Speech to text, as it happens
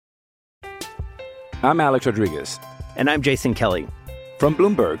I'm Alex Rodriguez. And I'm Jason Kelly. From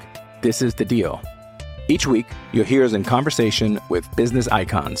Bloomberg, this is The Deal. Each week, you'll hear us in conversation with business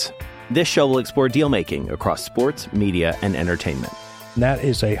icons. This show will explore deal-making across sports, media, and entertainment. That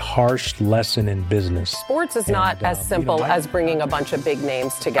is a harsh lesson in business. Sports is not as simple as bringing a bunch of big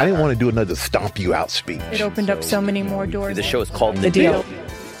names together. I didn't want to do another stomp you out speech. It opened up so many more doors. The show is called The Deal.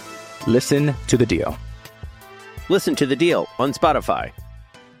 Listen to The Deal. Listen to The Deal on Spotify.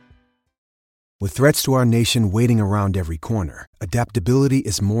 With threats to our nation waiting around every corner, adaptability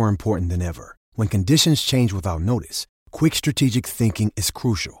is more important than ever. When conditions change without notice, quick strategic thinking is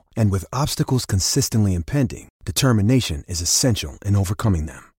crucial. And with obstacles consistently impending, determination is essential in overcoming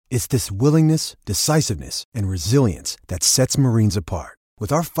them. It's this willingness, decisiveness, and resilience that sets Marines apart.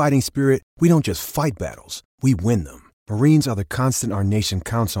 With our fighting spirit, we don't just fight battles, we win them. Marines are the constant our nation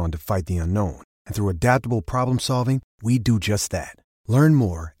counts on to fight the unknown. And through adaptable problem solving, we do just that. Learn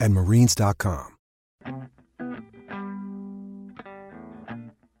more at marines.com.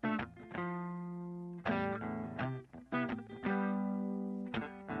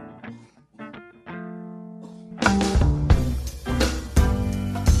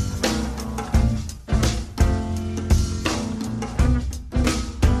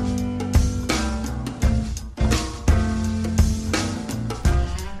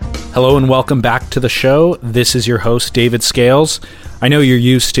 Hello and welcome back to the show. This is your host, David Scales. I know you're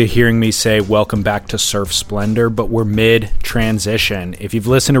used to hearing me say welcome back to Surf Splendor, but we're mid-transition. If you've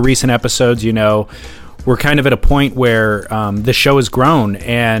listened to recent episodes, you know we're kind of at a point where the show has grown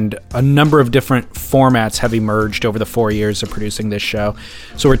and a number of different formats have emerged over the 4 years of producing this show.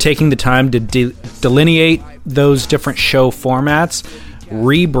 So we're taking the time to delineate those different show formats,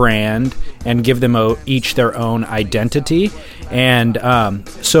 rebrand, and give them each their own identity. And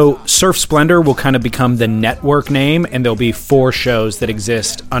so Surf Splendor will kind of become the network name, and there'll be 4 shows that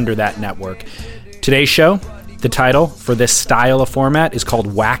exist under that network. Today's show, the title for this style of format is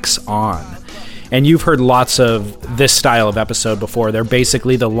called Wax On. And you've heard lots of this style of episode before. They're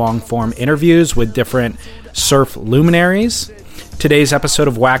basically the long-form interviews with different surf luminaries. Today's episode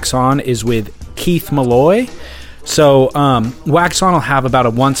of Wax On is with Keith Malloy. So Wax On will have about a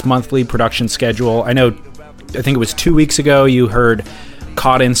once-monthly production schedule. I think it was 2 weeks ago you heard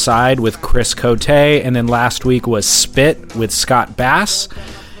Caught Inside with Chris Cote, and then last week was Spit with Scott Bass.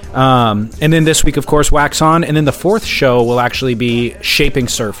 And then this week, of course, Wax On. And then the 4th show will actually be Shaping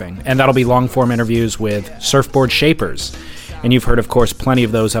Surfing, and that'll be long-form interviews with surfboard shapers. And you've heard, of course, plenty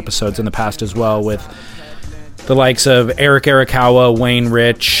of those episodes in the past as well with the likes of Eric Arakawa, Wayne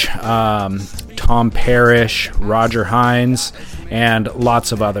Rich, Tom Parrish, Roger Hines, and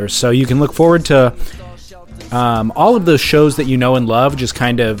lots of others. So you can look forward to all of those shows that you know and love, just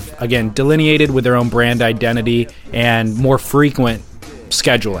kind of, again, delineated with their own brand identity and more frequent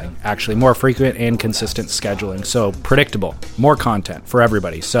scheduling, actually, more frequent and consistent scheduling. So predictable, more content for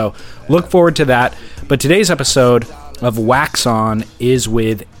everybody. So look forward to that. But today's episode of Wax On is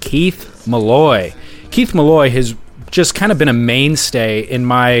with Keith Malloy. Keith Malloy has just kind of been a mainstay in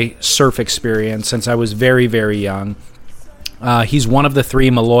my surf experience since I was very, very young. He's one of the 3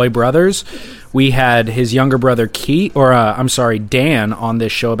 Malloy brothers. We had his younger brother Dan on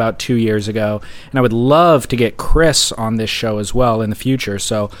this show about 2 years ago, and I would love to get Chris on this show as well in the future,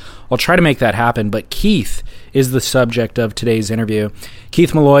 so I'll try to make that happen. But Keith is the subject of today's interview.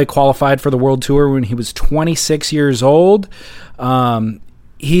 Keith Malloy qualified for the World Tour when he was 26 years old.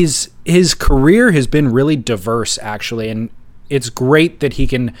 His career has been really diverse, actually, and it's great that he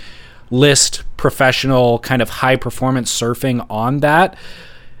can list professional kind of high-performance surfing on that.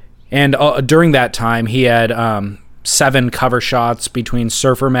 And during that time, he had 7 cover shots between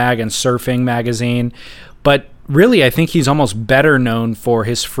Surfer Mag and Surfing Magazine. But really, I think he's almost better known for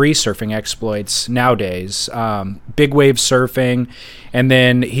his free surfing exploits nowadays, big wave surfing, and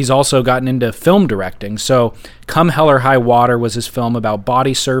then he's also gotten into film directing. So Come Hell or High Water was his film about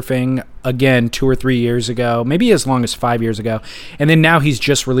body surfing, again, 2 or 3 years ago, maybe as long as 5 years ago. And then now he's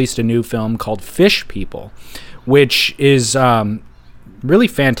just released a new film called Fish People, which is really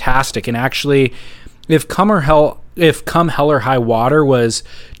fantastic. And actually, if Come Hell or High Water was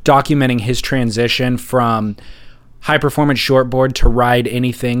documenting his transition from high-performance shortboard to ride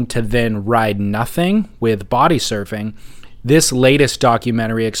anything to then ride nothing with body surfing, this latest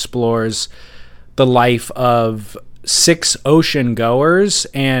documentary explores the life of 6 ocean goers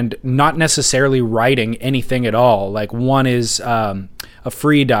and not necessarily riding anything at all. Like, one is a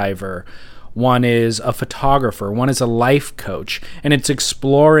free diver, one is a photographer, one is a life coach, and it's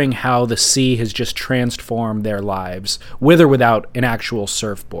exploring how the sea has just transformed their lives, with or without an actual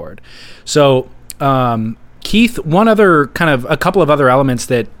surfboard. So, Keith, a couple of other elements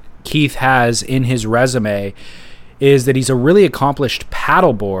that Keith has in his resume is that he's a really accomplished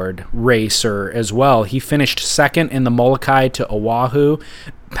paddleboard racer as well. He finished second in the Molokai to Oahu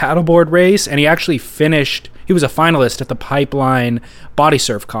paddleboard race, and he was a finalist at the Pipeline Body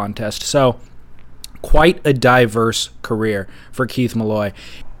Surf Contest. So quite a diverse career for Keith Malloy.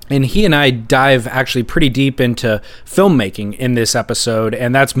 And he and I dive actually pretty deep into filmmaking in this episode,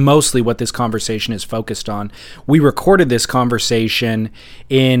 and that's mostly what this conversation is focused on. We recorded this conversation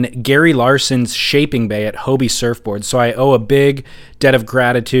in Gary Larson's shaping bay at Hobie Surfboards, so I owe a big debt of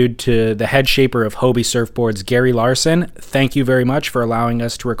gratitude to the head shaper of Hobie Surfboards, Gary Larson. Thank you very much for allowing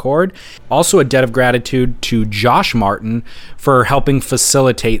us to record. Also a debt of gratitude to Josh Martin for helping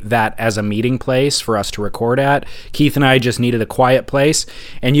facilitate that as a meeting place for us to record at. Keith and I just needed a quiet place,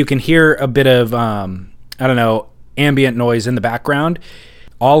 and you can hear a bit of, ambient noise in the background.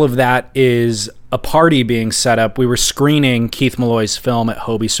 All of that is a party being set up. We were screening Keith Malloy's film at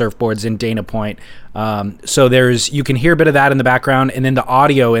Hobie Surfboards in Dana Point. So you can hear a bit of that in the background, and then the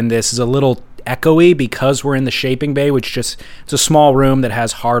audio in this is a little echoey because we're in the shaping bay, it's a small room that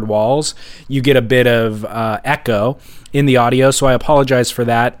has hard walls. You get a bit of echo in the audio, so I apologize for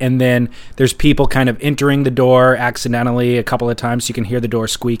that. And then there's people kind of entering the door accidentally a couple of times, so you can hear the door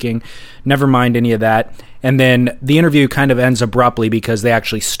squeaking. Never mind any of that. And then the interview kind of ends abruptly because they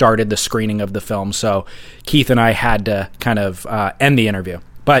actually started the screening of the film, so Keith and I had to kind of end the interview.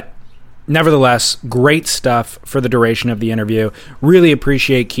 But nevertheless, great stuff for the duration of the interview. Really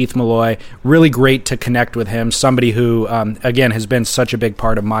appreciate Keith Malloy. Really great to connect with him. Somebody who, again, has been such a big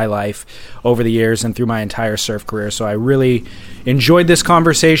part of my life over the years and through my entire surf career. So I really enjoyed this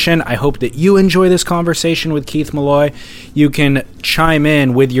conversation. I hope that you enjoy this conversation with Keith Malloy. You can chime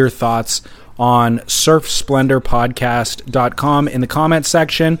in with your thoughts on surfsplendorpodcast.com in the comments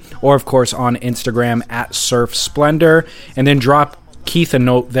section, or of course on Instagram at surfsplendor, and then drop Keith a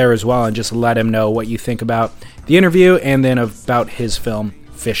note there as well and just let him know what you think about the interview and then about his film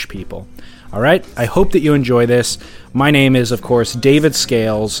Fish People. All right, I hope that you enjoy this. My name is, of course, David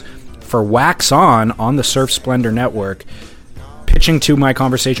Scales for Wax On the Surf Splendor Network, pitching to my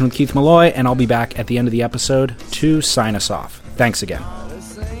conversation with Keith Malloy, and I'll be back at the end of the episode to sign us off. Thanks again.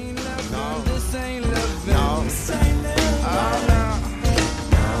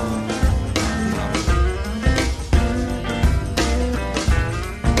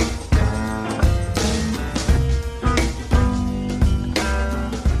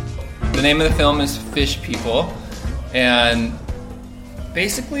 The name of the film is Fish People, and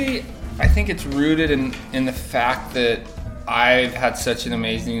basically I think it's rooted in the fact that I've had such an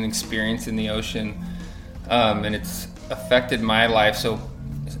amazing experience in the ocean, and it's affected my life so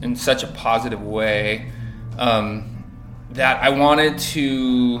in such a positive way that I wanted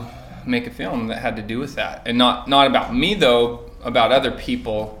to make a film that had to do with that, and not about me though, about other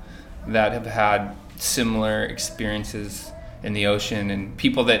people that have had similar experiences in the ocean and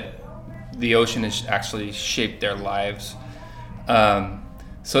people that the ocean has actually shaped their lives.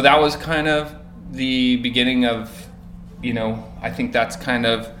 So that was kind of the beginning of, I think that's kind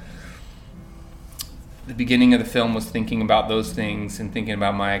of the beginning of the film, was thinking about those things and thinking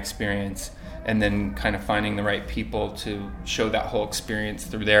about my experience, and then kind of finding the right people to show that whole experience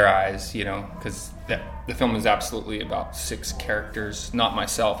through their eyes, because the film is absolutely about 6 characters, not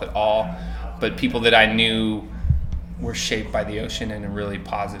myself at all, but people that I knew were shaped by the ocean in a really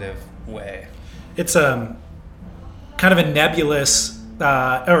positive way. It's kind of a nebulous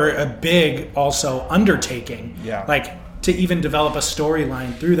or a big also undertaking. Yeah. Like to even develop a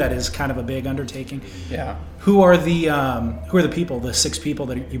storyline through that is kind of a big undertaking. Yeah. Who are the people, the 6 people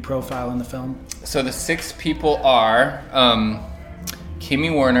that you profile in the film? So the 6 people are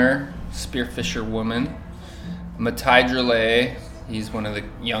Kimmy Warner, spearfisher woman, Matai Drele. He's one of the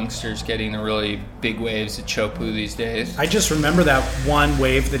youngsters getting the really big waves at Chopu these days. I just remember that one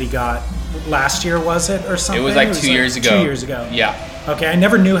wave that he got last year, was it, or something? It was like 2 years ago. 2 years ago. Yeah. Okay, I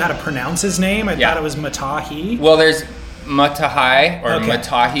never knew how to pronounce his name. I thought it was Matahi. Well, there's Matahai or Okay.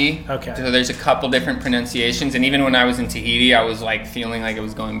 Matahi. Okay. So there's a couple different pronunciations, and even when I was in Tahiti, I was like feeling like it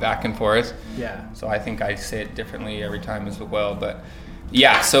was going back and forth. Yeah. So I think I say it differently every time as well. But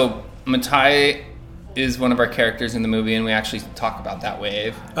yeah, so Matai is one of our characters in the movie, and we actually talk about that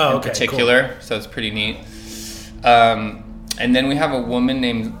wave in particular. Cool. So it's pretty neat. And then we have a woman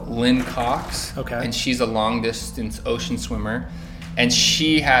named Lynn Cox, and she's a long distance ocean swimmer, and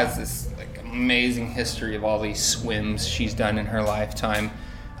she has this like amazing history of all these swims she's done in her lifetime.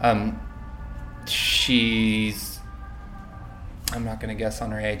 I'm not going to guess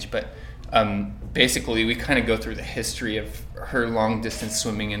on her age, but basically we kind of go through the history of her long distance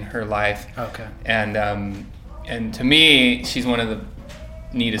swimming in her life. Okay. And to me, she's one of the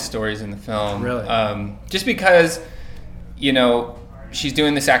neatest stories in the film. Really? Just because, you know, she's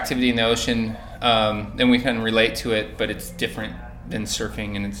doing this activity in the ocean, and we can relate to it, but it's different than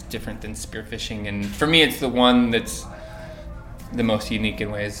surfing and it's different than spearfishing. And for me, it's the one that's the most unique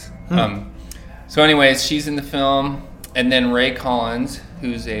in ways. So anyways, she's in the film. And then Ray Collins,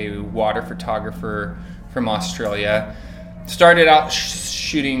 who's a water photographer from Australia, started out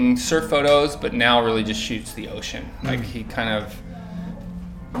shooting surf photos, but now really just shoots the ocean. Like he kind of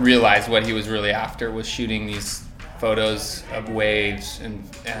realized what he was really after was shooting these photos of waves and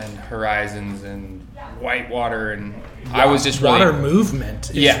horizons and white water, and I was just really... Water movement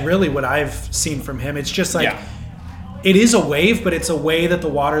is really what I've seen from him. It's just like, it is a wave, but it's a way that the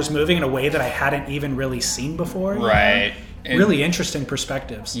water's moving in a way that I hadn't even really seen before. Right. Really interesting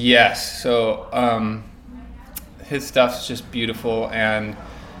perspectives. Yes. So his stuff's just beautiful, and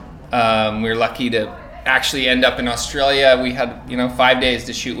we're lucky to actually end up in Australia. We had 5 days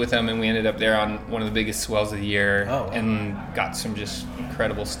to shoot with him, and we ended up there on one of the biggest swells of the year. And got some just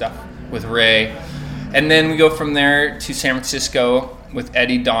incredible stuff with Ray. And then we go from there to San Francisco with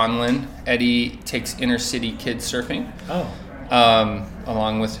Eddie Donlin. Eddie takes inner city kids surfing,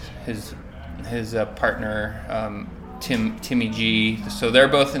 along with his partner Timmy G. So they're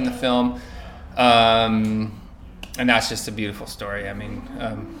both in the film, and that's just a beautiful story. I mean,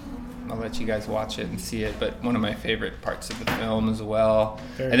 I'll let you guys watch it and see it, but one of my favorite parts of the film as well.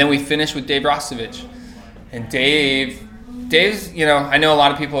 And then we finish with Dave Rostovich. And Dave's, I know a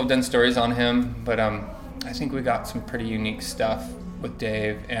lot of people have done stories on him, but I think we got some pretty unique stuff with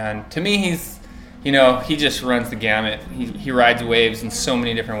Dave. And to me, he's, he just runs the gamut. He rides waves in so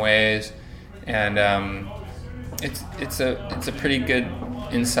many different ways, and it's a pretty good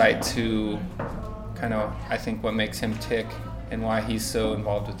insight to kind of, I think, what makes him tick and why he's so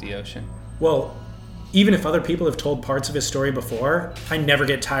involved with the ocean. Well, even if other people have told parts of his story before, I never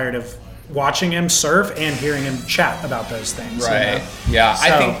get tired of watching him surf and hearing him chat about those things. Right. Yeah.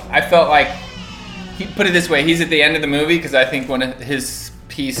 So, I felt like, he put it this way, he's at the end of the movie because I think one of his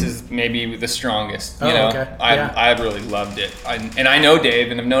pieces maybe the strongest. Okay. I really loved it. And I know Dave,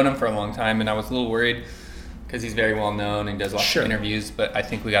 and I've known him for a long time, and I was a little worried because he's very well known and does lots of interviews, but I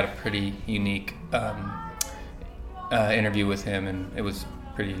think we got a pretty unique interview with him, and it was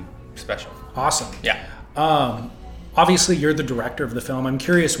pretty special. Awesome. Yeah. Obviously, you're the director of the film. I'm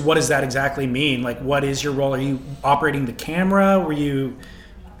curious, what does that exactly mean? Like, what is your role? Are you operating the camera? Were you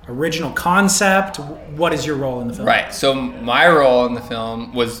original concept? What is your role in the film? Right. So my role in the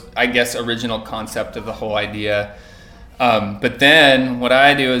film was, I guess, original concept of the whole idea. But then what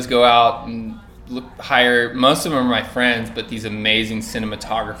I do is go out and hire, most of them are my friends, but these amazing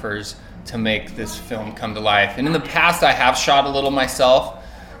cinematographers to make this film come to life. And in the past, I have shot a little myself,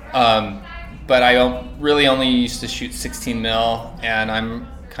 but I really only used to shoot 16 mil, and I'm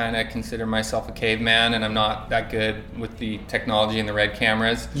kind of consider myself a caveman, and I'm not that good with the technology and the red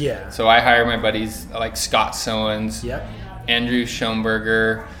cameras. Yeah. So I hire my buddies like Scott Sowens, Andrew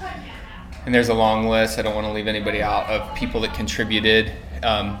Schoenberger, and there's a long list. I don't want to leave anybody out of people that contributed.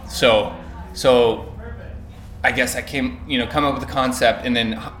 So I guess I come up with a concept and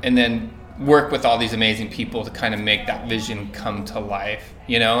then work with all these amazing people to kind of make that vision come to life,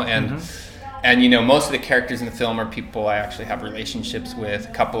 and most of the characters in the film are people I actually have relationships with.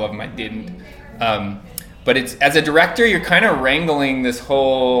 A couple of them I didn't. But it's, as a director, you're kind of wrangling this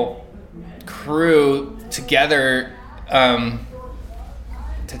whole crew together to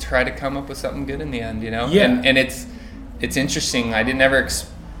try to come up with something good in the end, Yeah. And it's interesting.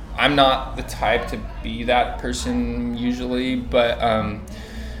 I'm not the type to be that person usually, but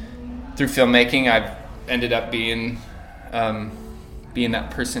through filmmaking, I've ended up being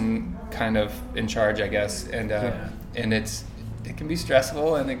that person kind of in charge, I guess. And it can be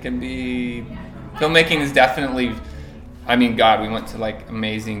stressful, and it can be, filmmaking is definitely, we went to like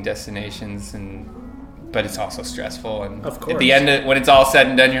amazing destinations, but it's also stressful. And of course, at the end, when it's all said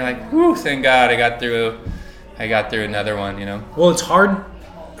and done, you're like, whew, thank God I got through another one, Well, it's hard.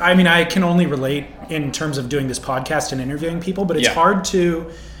 I can only relate in terms of doing this podcast and interviewing people, but it's hard to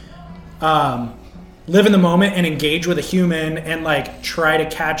live in the moment and engage with a human and like try to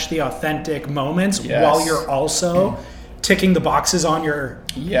catch the authentic moments while you're also ticking the boxes on your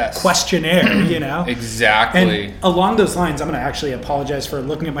questionnaire, Exactly. And along those lines, I'm going to actually apologize for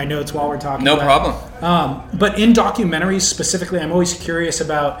looking at my notes while we're talking. No problem. But in documentaries specifically, I'm always curious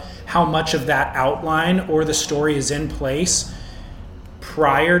about how much of that outline or the story is in place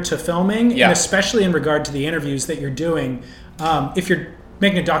prior to filming, and especially in regard to the interviews that you're doing. If you're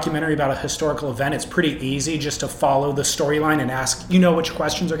making a documentary about a historical event, it's pretty easy just to follow the storyline and ask, which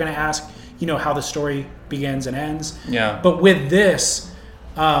questions are going to ask, how the story begins and ends. Yeah. But with this,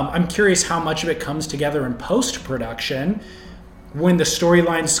 I'm curious how much of it comes together in post-production when the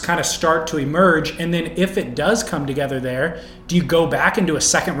storylines kind of start to emerge. And then if it does come together there, do you go back and do a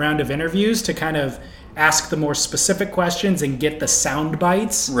second round of interviews to kind of ask the more specific questions and get the sound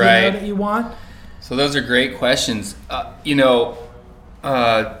bites that you want? So those are great questions.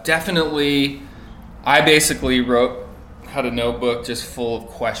 Definitely, I basically had a notebook just full of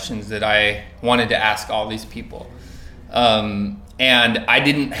questions that I wanted to ask all these people. And I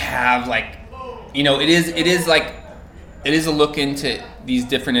didn't have it is a look into these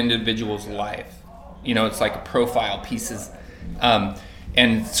different individuals' life. It's like a profile pieces.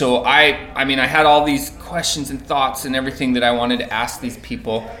 And so I had all these questions and thoughts and everything that I wanted to ask these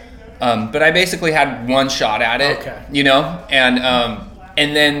people. But I basically had one shot at it,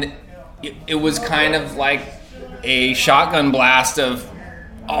 and then it was kind of like a shotgun blast of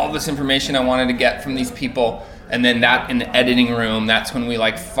all this information I wanted to get from these people. And then that in the editing room, that's when we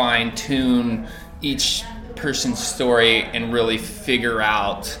fine tune each person's story and really figure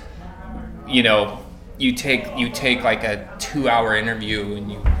out, you take like a 2-hour interview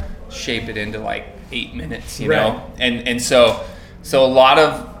and you shape it into 8 minutes, you know? And so a lot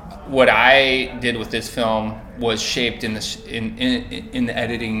of what I did with this film was shaped in the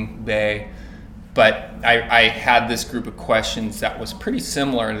editing bay, but I had this group of questions that was pretty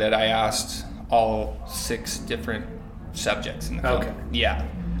similar that I asked all 6 different subjects in the film. Okay. Yeah.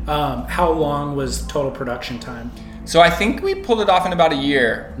 How long was total production time? So I think we pulled it off in about a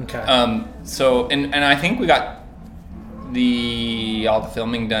year. Okay. So and I think we got all the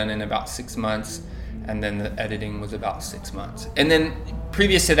filming done in about 6 months, and then the editing was about 6 months. And then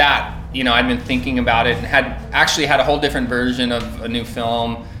previous to that, I'd been thinking about it and had a whole different version of a new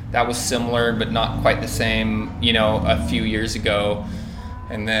film that was similar but not quite the same, a few years ago.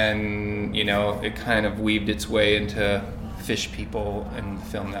 And then, it kind of weaved its way into Fish People and the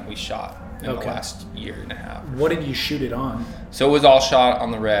film that we shot in the last year and a half. What did you shoot it on? So it was all shot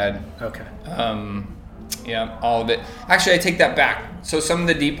on the Red. Okay. Yeah, all of it. Actually, I take that back. So some of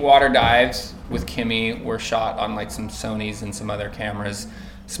the deep water dives with Kimmy were shot on some Sonys and some other cameras,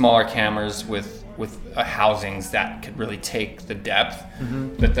 smaller cameras with housings that could really take the depth.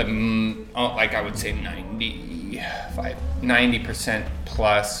 Mm-hmm. But I would say 90%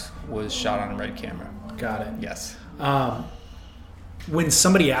 plus was shot on a Red camera. Got it. Yes. When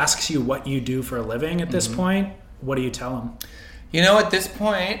somebody asks you what you do for a living at this point, what do you tell them? At this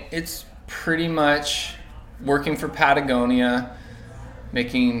point, it's pretty much working for Patagonia,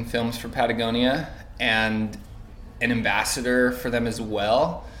 making films for Patagonia, and an ambassador for them as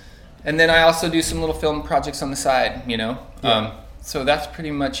well. And then I also do some little film projects on the side, Yeah. So that's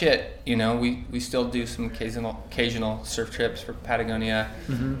pretty much it. We still do some occasional surf trips for Patagonia,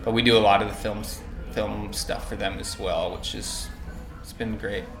 but we do a lot of the film stuff for them as well, it's been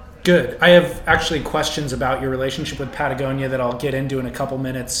great. Good. I have actually questions about your relationship with Patagonia that I'll get into in a couple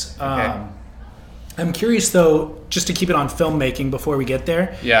minutes. Okay. I'm curious though, just to keep it on filmmaking before we get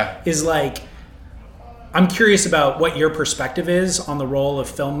there. Yeah. I'm curious about what your perspective is on the role of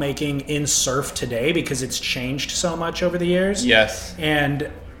filmmaking in surf today, because it's changed so much over the years. Yes.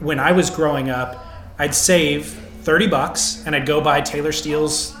 And when I was growing up, I'd save $30 and I'd go buy Taylor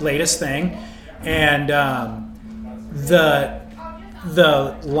Steele's latest thing. And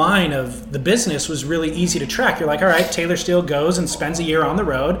the line of the business was really easy to track. You're like, all right, Taylor Steele goes and spends a year on the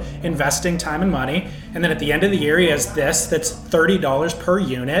road investing time and money, and then at the end of the year he has this that's $30 per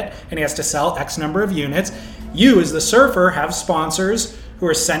unit and he has to sell X number of units. You as the surfer have sponsors who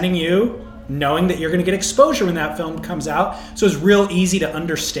are sending you knowing that you're going to get exposure when that film comes out, so it's real easy to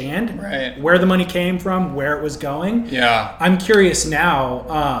understand where the money came from, where it was going. Yeah. I'm curious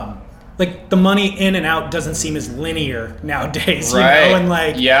now, the money in and out doesn't seem as linear nowadays, And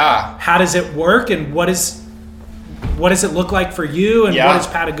how does it work, and what does it look like for you, and what is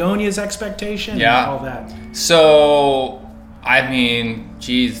Patagonia's expectation, and all that? So, I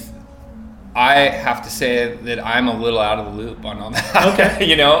have to say that I'm a little out of the loop on all that.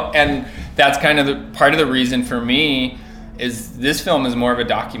 Okay. And that's kind of part of the reason for me is this film is more of a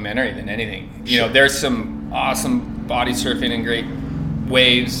documentary than anything. There's some awesome body surfing and great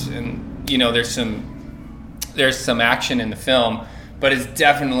waves, and there's some action in the film, but it's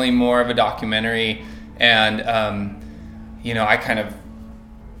definitely more of a documentary. And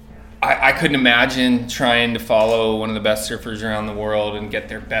I couldn't imagine trying to follow one of the best surfers around the world and get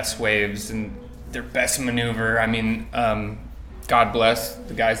their best waves and their best maneuver. God bless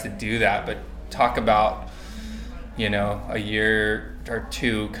the guys that do that, but talk about a year or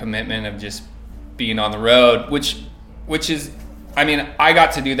two commitment of just being on the road, which is, I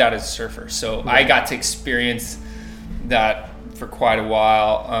got to do that as a surfer, so I got to experience that for quite a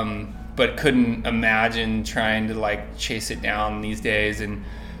while, but couldn't imagine trying to like chase it down these days. And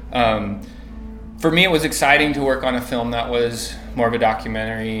for me, it was exciting to work on a film that was more of a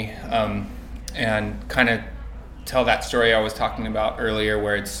documentary, and kind of tell that story I was talking about earlier,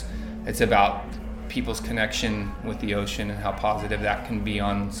 where it's about people's connection with the ocean and how positive that can be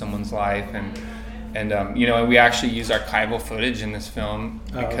on someone's life. And you know, we actually use archival footage in this film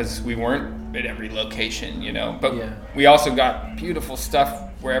because we weren't at every location, you know, but we also got beautiful stuff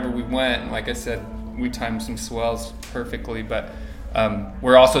wherever we went. And like I said, we timed some swells perfectly, but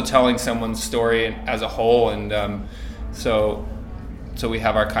we're also telling someone's story as a whole. And so we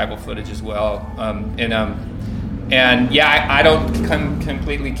have archival footage as well. And yeah, I don't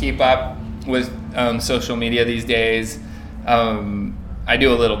completely keep up with social media these days. I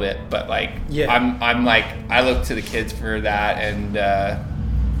do a little bit, but like I'm like, I look to the kids for that,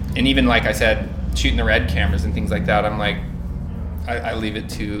 and even like I said, shooting the red cameras and things like that, I'm like, I leave it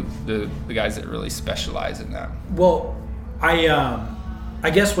to the guys that really specialize in that. Well, I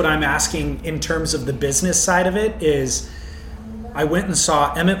guess what I'm asking in terms of the business side of it is, I went and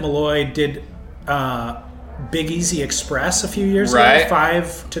saw Emmett Malloy did Big Easy Express a few years ago,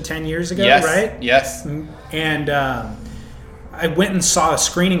 5 to 10 years ago, right? Yes. And I went and saw a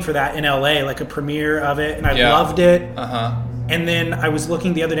screening for that in LA, like a premiere of it, and I loved it. And then I was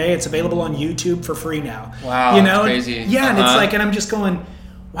looking the other day; it's available on YouTube for free now. Wow, you know, that's crazy. Yeah, and it's like, and I'm just going,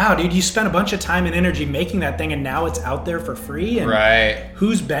 wow, dude, you spent a bunch of time and energy making that thing, and now it's out there for free. And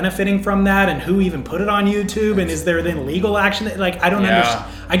who's benefiting from that, and who even put it on YouTube, and is there then legal action? Like, I don't understand.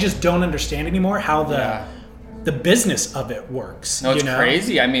 I just don't understand anymore how the business of it works. No, it's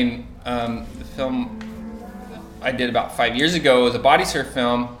crazy. I mean, the film I did about 5 years ago was a body surf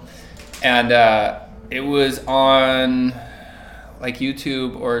film, and it was on like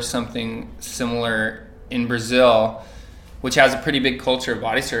YouTube or something similar in Brazil, which has a pretty big culture of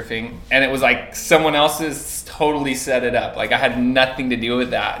body surfing, and it was like someone else's totally set it up. Like I had nothing to do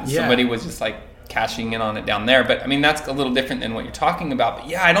with that. Somebody was just like cashing in on it down there. But I mean, that's a little different than what you're talking about. But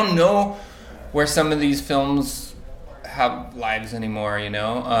yeah, I don't know where some of these films have lives anymore, you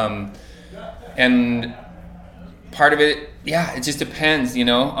know? And part of it, it just depends, you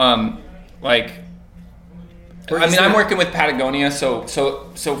know? Like, I mean, I'm working with Patagonia, so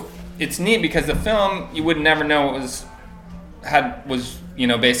it's neat because the film, you would never know it was you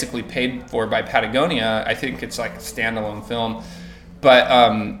know, basically paid for by Patagonia. I think it's like a standalone film, but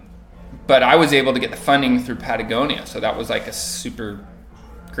I was able to get the funding through Patagonia, so that was like a super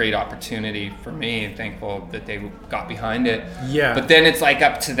great opportunity for me, and thankful that they got behind it. But then it's like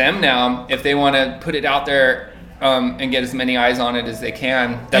up to them now if they want to put it out there and get as many eyes on it as they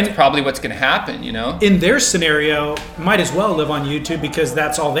can. That's probably what's going to happen, you know? In their scenario, might as well live on YouTube because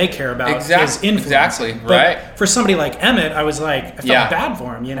that's all they care about is influence. Exactly, but right. For somebody like Emmett, I was like, I felt bad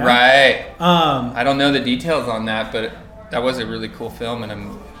for him, you know? Right. I don't know the details on that, but that was a really cool film,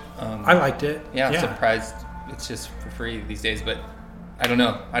 and I liked it. I'm surprised it's just for free these days, but I don't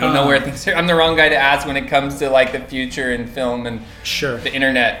know. I don't know where things are. I'm the wrong guy to ask when it comes to like the future in film and the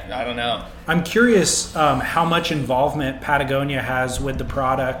internet. I don't know. I'm curious how much involvement Patagonia has with the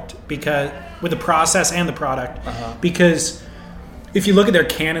product, with the process and the product. Because if you look at their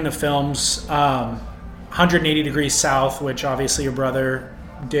canon of films, 180 Degrees South, which obviously your brother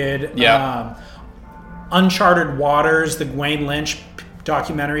did. Uncharted Waters, the Wayne Lynch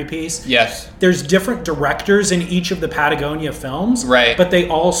documentary piece. There's different directors in each of the Patagonia films, but they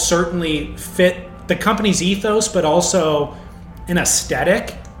all certainly fit the company's ethos, but also an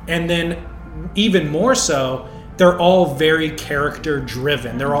aesthetic, and then even more so, they're all very character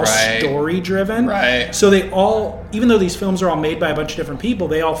driven. They're all story driven. So they all, even though these films are all made by a bunch of different people,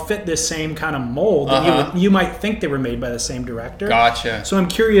 they all fit this same kind of mold. And you might think they were made by the same director. So I'm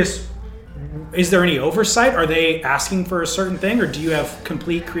curious, is there any oversight? Are they asking for a certain thing, or do you have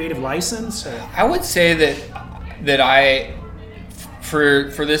complete creative license? I would say that I,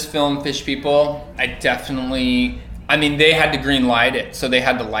 for this film, Fish People, I mean, they had to green light it, so they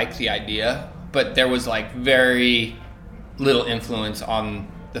had to like the idea, but there was like very little influence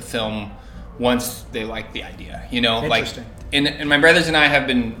on the film once they liked the idea, you know? Interesting. Like, and my brothers and I have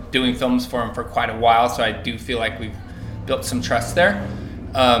been doing films for them for quite a while, so I do feel like we've built some trust there.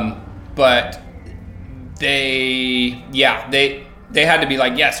 But they had to be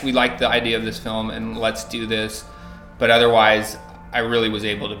like, yes, we like the idea of this film and let's do this. But otherwise, I really was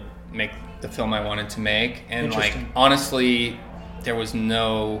able to make the film I wanted to make. And like, honestly, there was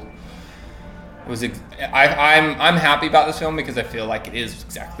no, I'm happy about this film because I feel like it is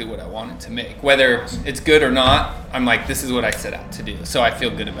exactly what I wanted to make. Whether it's good or not, I'm like, this is what I set out to do. So I feel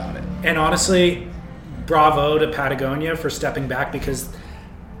good about it. And honestly, bravo to Patagonia for stepping back, because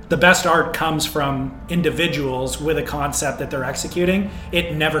the best art comes from individuals with a concept that they're executing.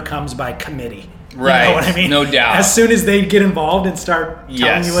 It never comes by committee. Right. You know what I mean? No doubt. As soon as they get involved and start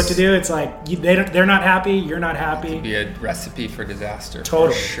telling you what to do, it's like they're not happy, you're not happy. It'd be a recipe for disaster.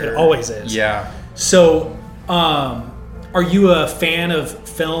 Totally. For sure. It always is. Yeah. So, are you a fan of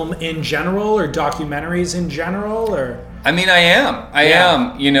film in general, or documentaries in general, or? I mean, I am. I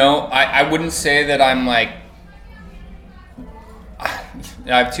am. You know, I wouldn't say that I'm like.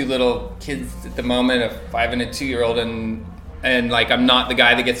 I have 2 little kids at the moment, a 5 and a 2-year-old, and like I'm not the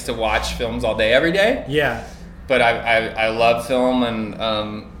guy that gets to watch films all day every day. Yeah. But I love film,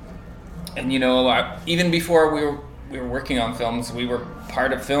 and you know, even before we were working on films, we were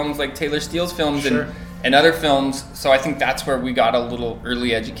part of films like Taylor Steele's films and other films. So I think that's where we got a little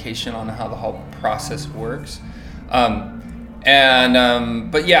early education on how the whole process works.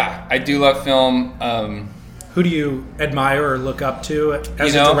 But yeah, I do love film. Who do you admire or look up to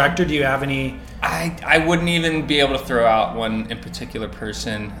as a director? Do you have any? I wouldn't even be able to throw out one in particular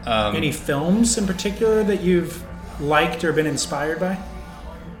person. Any films in particular that you've liked or been inspired by?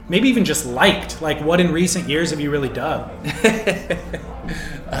 Maybe even just liked. Like, what in recent years have you really dug?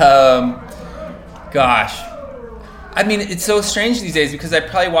 Gosh. I mean, it's so strange these days because I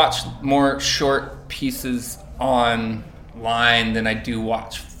probably watch more short pieces online than I do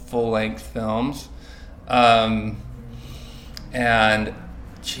watch full-length films. And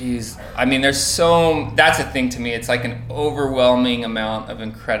geez, I mean, that's a thing to me. It's like an overwhelming amount of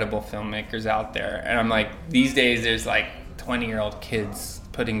incredible filmmakers out there. And I'm like, these days there's like 20-year-old kids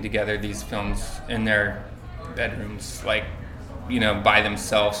putting together these films in their bedrooms, like, you know, by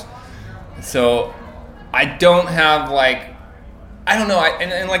themselves. So I don't have like, I don't know.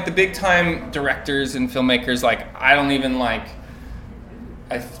 And like the big time directors and filmmakers, like I don't even like,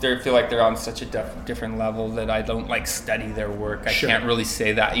 I feel like they're on such a different level that I don't like study their work. I can't really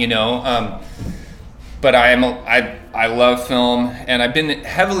say that, you know. But I love film, and I've been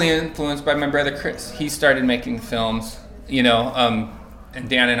heavily influenced by my brother Chris. He started making films, you know, and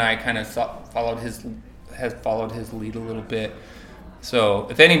Dan and I kind of followed his lead a little bit. So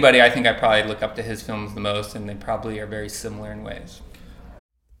if anybody, I think I probably look up to his films the most, and they probably are very similar in ways.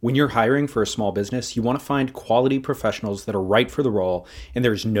 When you're hiring for a small business, you want to find quality professionals that are right for the role, and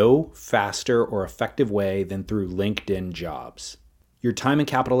there's no faster or effective way than through LinkedIn Jobs. Your time and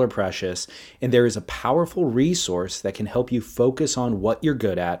capital are precious, and there is a powerful resource that can help you focus on what you're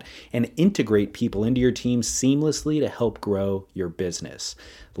good at and integrate people into your team seamlessly to help grow your business.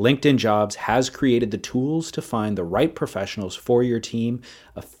 LinkedIn Jobs has created the tools to find the right professionals for your team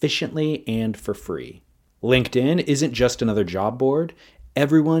efficiently and for free. LinkedIn isn't just another job board.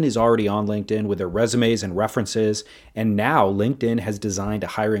 Everyone is already on LinkedIn with their resumes and references, and now LinkedIn has designed a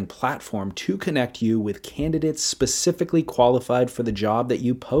hiring platform to connect you with candidates specifically qualified for the job that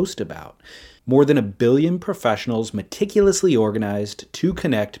you post about. More than 1 billion professionals meticulously organized to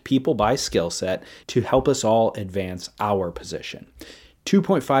connect people by skill set to help us all advance our position.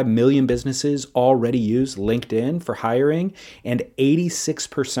 2.5 million businesses already use LinkedIn for hiring, and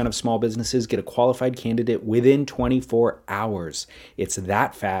 86% of small businesses get a qualified candidate within 24 hours. It's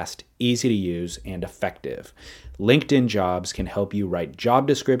that fast, easy to use, and effective. LinkedIn Jobs can help you write job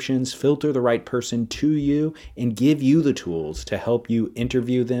descriptions, filter the right person to you, and give you the tools to help you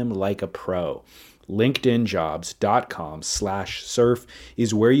interview them like a pro. LinkedInjobs.com/surf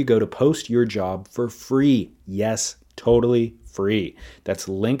is where you go to post your job for free. Yes, totally free. That's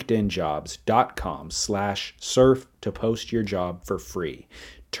LinkedInjobs.com/surf to post your job for free.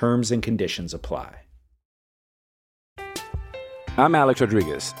 Terms and conditions apply. I'm Alex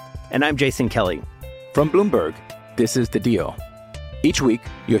Rodriguez. And I'm Jason Kelly. From Bloomberg, this is The Deal. Each week,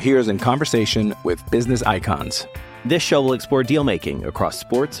 you'll hear us in conversation with business icons. This show will explore deal-making across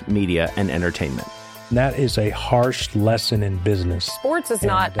sports, media, and entertainment. That is a harsh lesson in business. Sports is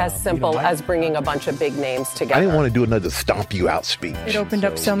not as simple as bringing a bunch of big names together. I didn't want to do another stomp you out speech. It opened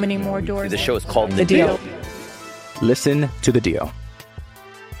up so many more doors. The show is called The Deal. Listen to The Deal.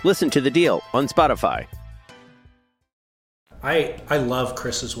 Listen to The Deal on Spotify. I love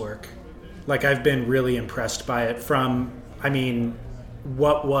Chris's work. Like, I've been really impressed by it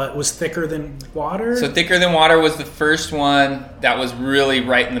what was Thicker Than Water? So Thicker Than Water was the first one that was really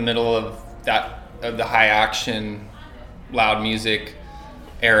right in the middle of the high action, loud music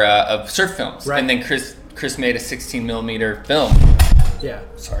era of surf films. Right. And then Chris made a 16 millimeter film. Yeah.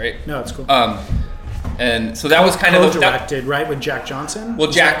 Sorry. No, it's cool. And so that was kind of directed, right, with Jack Johnson? Well,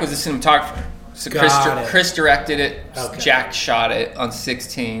 Jack was the cinematographer. So Chris directed it. Okay. Jack shot it on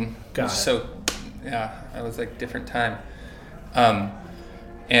 16. So, yeah, that was like a different time.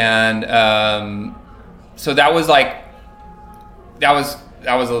 so that was like, that was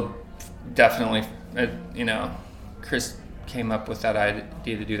definitely, Chris came up with that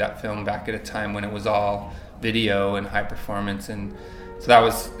idea to do that film back at a time when it was all video and high performance, and so that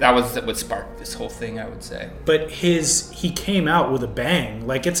was what sparked this whole thing, I would say. But he came out with a bang.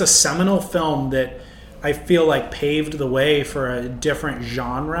 Like, it's a seminal film that I feel like paved the way for a different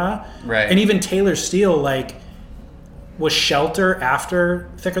genre. Right. And even Taylor Steele, like, was Shelter after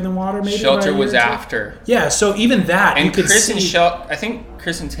Thicker Than Water, maybe? Shelter was after. Yeah, so even that, and you could Chris see... I think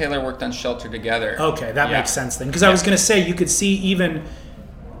Chris and Taylor worked on Shelter together. Okay, that makes sense then. Because I was going to say, you could see even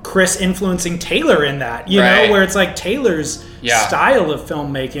Chris influencing Taylor in that, you know, where it's like Taylor's style of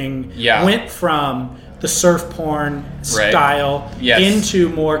filmmaking went from the surf porn style into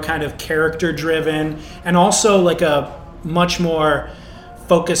more kind of character driven, and also like a much more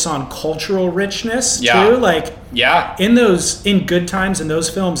focus on cultural richness too. Like in Good Times, in those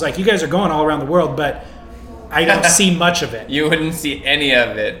films, like, you guys are going all around the world, but I don't see much of it. You wouldn't see any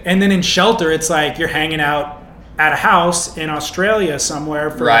of it. And then in Shelter, it's like you're hanging out at a house in Australia somewhere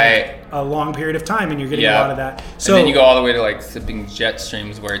for like a long period of time, and you're getting a lot of that. So, and then you go all the way to like Sipping Jet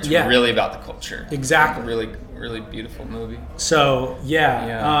Streams, where it's really about the culture. Exactly. Like a really, really beautiful movie. So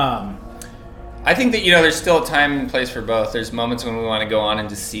I think that, there's still a time and place for both. There's moments when we want to go on and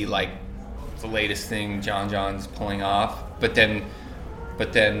just see like the latest thing John's pulling off, but then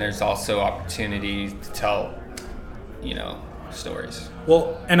there's also opportunity to tell, stories.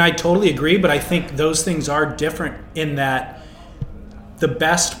 Well, and I totally agree, but I think those things are different in that the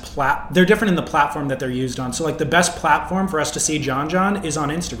best they're different in the platform that they're used on. So like the best platform for us to see John is on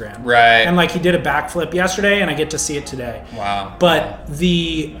Instagram. Right. And like he did a backflip yesterday, and I get to see it today. Wow. But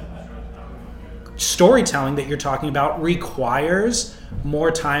the storytelling that you're talking about requires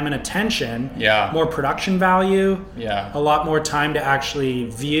more time and attention, more production value, a lot more time to actually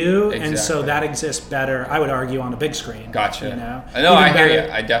view, and so that exists better, I would argue, on a big screen. Gotcha. I hear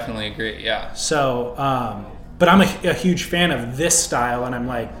you. I definitely agree. Yeah. So, but I'm a huge fan of this style, and I'm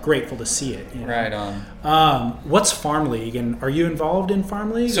like grateful to see it. Right on. What's Farm League, and are you involved in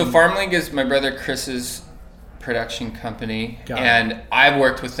Farm League? So Farm League is my brother Chris's production company, and I've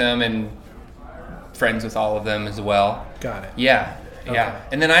worked with them and friends with all of them as well. Got it. Yeah. Okay. Yeah.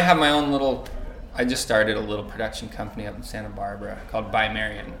 And then I have my own I just started a little production company up in Santa Barbara called By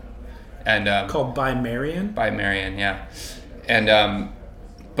Marion. And called By Marion? By Marion, yeah. And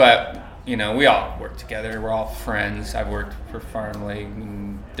but we all work together. We're all friends. I've worked for Farm League,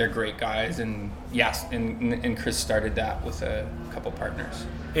 and they're great guys, and and Chris started that with a couple partners.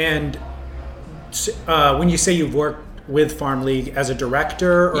 And when you say you've worked with Farm League as a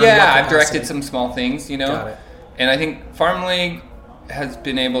director, or I've directed some small things, Got it. And I think Farm League has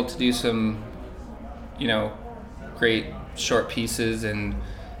been able to do some, great short pieces, and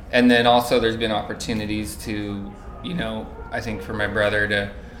then also there's been opportunities to, I think for my brother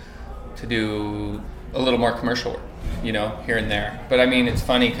to do a little more commercial work, here and there. But I mean, it's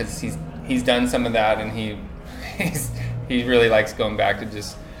funny because he's done some of that, and he really likes going back to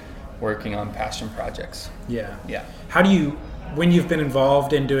just working on passion projects. Yeah. Yeah. How do you, when you've been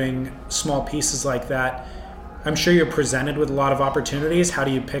involved in doing small pieces like that, I'm sure you're presented with a lot of opportunities. How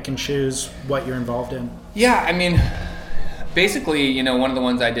do you pick and choose what you're involved in? Yeah, I mean, basically, one of the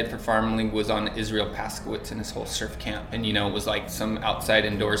ones I did for Farm League was on Israel Paskowitz and his whole surf camp. And, it was like some outside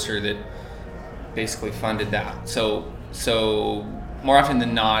endorser that basically funded that. So more often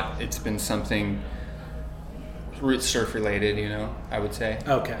than not, it's been something root surf related, I would say.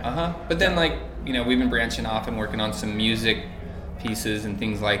 Okay. But then we've been branching off and working on some music pieces and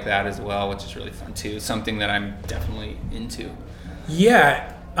things like that as well, which is really fun too. Something that I'm definitely into.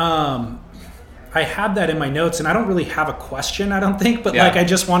 Yeah. I had that in my notes, and I don't really have a question, I don't think, but I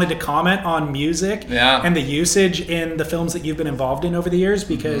just wanted to comment on music and the usage in the films that you've been involved in over the years,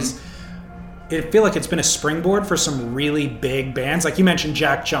 because I feel like it's been a springboard for some really big bands. Like you mentioned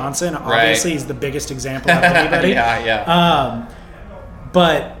Jack Johnson, obviously he's the biggest example of anybody.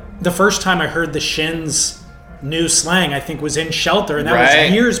 But the first time I heard the Shins' new slang, I think, was in Shelter, and that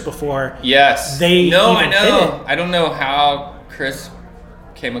was years before they even I know. hit it. I don't know how Chris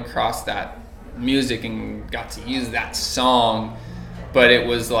came across that music and got to use that song, but it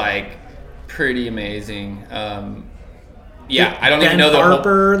was like pretty amazing. I don't even know the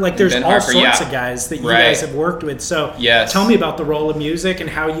Harper, whole, there's Ben all Harper, sorts of guys that you guys have worked with. So tell me about the role of music and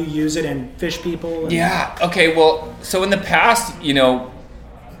how you use it in Fish People. Okay. Well, so in the past,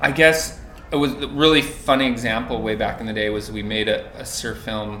 I guess it was a really funny example way back in the day was we made a surf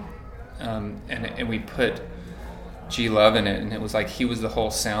film, and we put G Love in it, and it was like he was the whole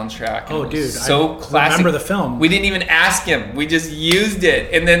soundtrack. Oh, dude, so I classic. remember the film. We didn't even ask him; we just used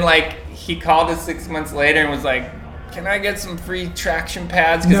it, and then he called us 6 months later and was like, "Can I get some free traction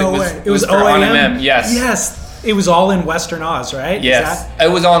pads?" Because No way. It was for OAM? ONMM. Yes. Yes. It was all in Western Oz, right? Yes.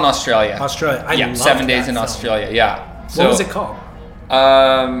 It was all in Australia. Australia. I loved 7 days that in film. Australia. Yeah. So, what was it called?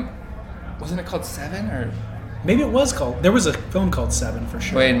 Wasn't it called 7 or? Maybe it was called. There was a film called 7 for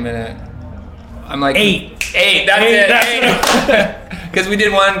sure. Wait a minute. I'm like 8. 8. That's it. Because we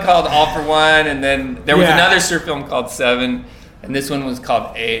did one called All for One, and then there was another surf film called 7, and this one was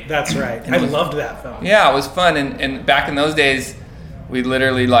called 8. That's right. I loved that film. Yeah, it was fun. And back in those days, we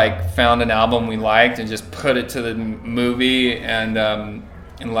literally like found an album we liked and just put it to the movie. And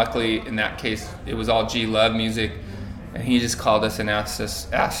luckily in that case, it was all G Love music. And he just called us and asked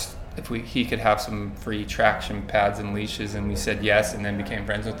if he could have some free traction pads and leashes, and we said yes, and then became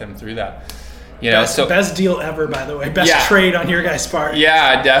friends with him through that. You know, best deal ever, by the way. Best trade on your guys' part.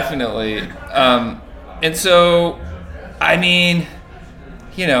 Yeah, definitely. And so, I mean,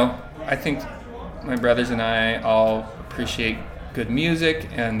 you know, I think my brothers and I all appreciate good music,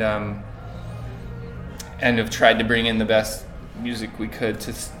 and have tried to bring in the best music we could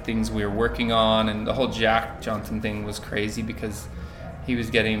to things we were working on. And the whole Jack Johnson thing was crazy because he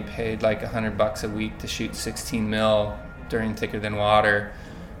was getting paid like $100 a week to shoot 16 mil during Thicker Than Water.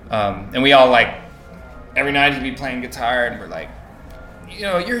 And we all like, every night he'd be playing guitar and we're like, you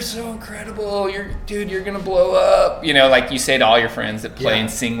know, you're so incredible. You're gonna blow up. You know, like you say to all your friends that play and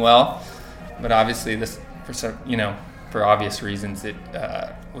sing well. But obviously this, for obvious reasons,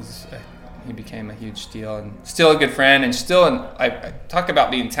 he became a huge deal and still a good friend, and I talk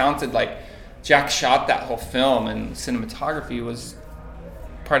about being talented. Like Jack shot that whole film, and cinematography was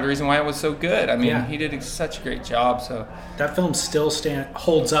part of the reason why it was so good. I mean, he did such a great job. So that film still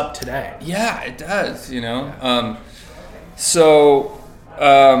holds up today. Yeah, it does. You know, and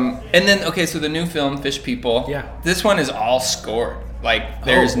then so the new film, Fish People. Yeah, this one is all scored. Like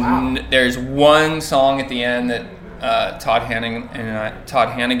there's one song at the end that Todd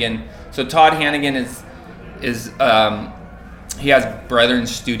Hannigan. So Todd Hannigan is he has Brethren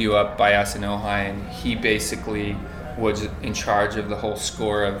Studio up by us in Ojai, and he basically was in charge of the whole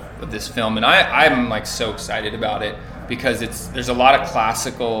score of this film. And I'm like so excited about it because there's a lot of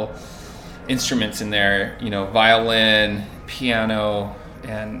classical instruments in there, you know, violin, piano,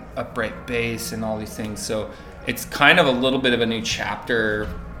 and upright bass and all these things. So it's kind of a little bit of a new chapter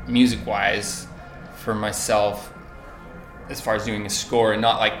music-wise for myself as far as doing a score, and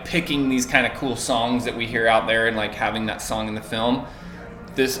not like picking these kind of cool songs that we hear out there and like having that song in the film.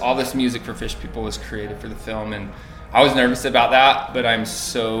 All this music for Fish People was created for the film, and I was nervous about that, but I'm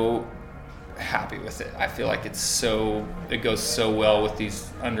so happy with it. I feel like it goes so well with these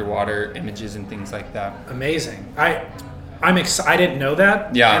underwater images and things like that. Amazing. I'm excited. I didn't know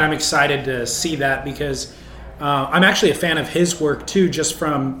that. Yeah. And I'm excited to see that because I'm actually a fan of his work too, just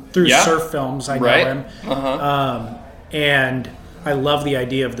through surf films. I know him. Uh-huh. And I love the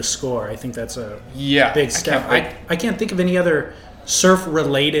idea of the score. I think that's a big step. I can't think of any other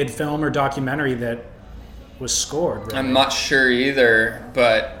surf-related film or documentary that was scored. Really. I'm not sure either,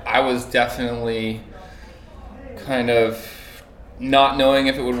 but I was definitely kind of not knowing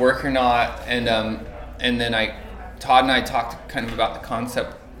if it would work or not. And then Todd and I talked kind of about the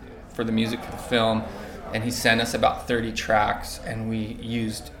concept for the music for the film, and he sent us about 30 tracks, and we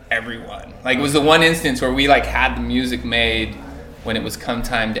used everyone. Like it was the one instance where we like had the music made when it was come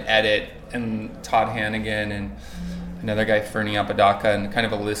time to edit, and Todd Hannigan and another guy, Fernie Apodaca, and kind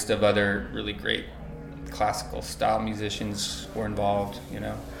of a list of other really great classical style musicians were involved, you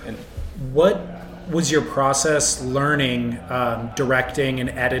know. And what was your process learning directing and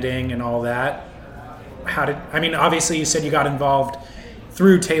editing and all that? Obviously you said you got involved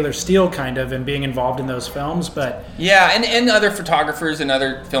through Taylor Steele kind of and being involved in those films, but and other photographers and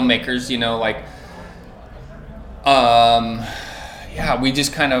other filmmakers, you know, like we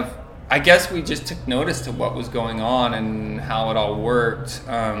just kind of, I guess we just took notice to what was going on and how it all worked,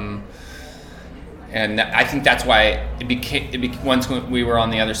 and I think that's why it became once we were on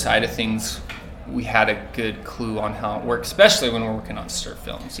the other side of things, we had a good clue on how it works, especially when we're working on surf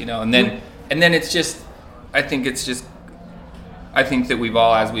films, you know. And then it's just, I think that we've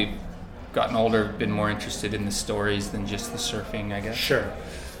all, as we've gotten older, been more interested in the stories than just the surfing, I guess. Sure.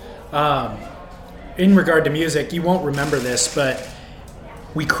 In regard to music, you won't remember this, but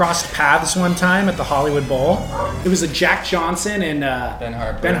we crossed paths one time at the Hollywood Bowl. It was a Jack Johnson and Ben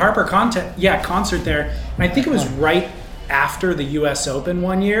Harper concert there. And I think it was right after the U.S. Open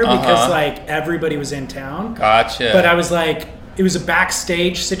one year because like everybody was in town. Gotcha. But I was like, it was a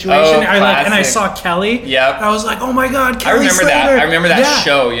backstage situation. I saw Kelly. Yep. I was like, oh my God, Kelly Slater. I remember that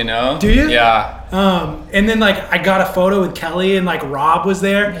show, you know? Do you? Yeah. And then like I got a photo with Kelly and like Rob was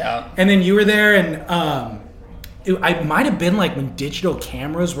there. Yeah. And then you were there, and I might have been like when digital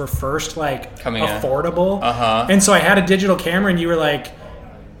cameras were first like coming affordable. Uh-huh. And so I had a digital camera, and you were like,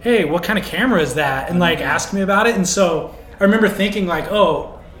 "Hey, what kind of camera is that?" And like asked me about it. And so I remember thinking like,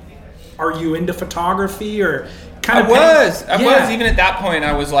 "Oh, are you into photography or?" I was even at that point.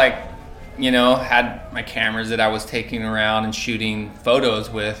 I was like, had my cameras that I was taking around and shooting photos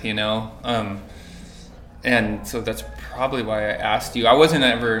with, and so that's probably why I asked you. I wasn't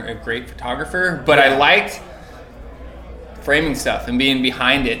ever a great photographer, but I liked framing stuff and being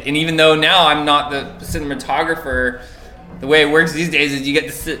behind it. And even though now I'm not the cinematographer, the way it works these days is you get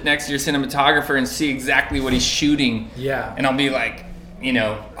to sit next to your cinematographer and see exactly what he's shooting. Yeah. And I'll be like,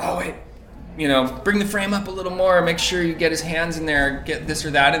 oh wait, bring the frame up a little more, make sure you get his hands in there, get this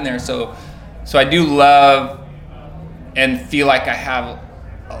or that in there. So I do love and feel like I have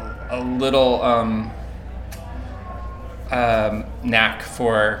a little knack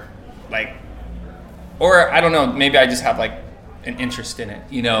for like, or I don't know, maybe I just have like an interest in it,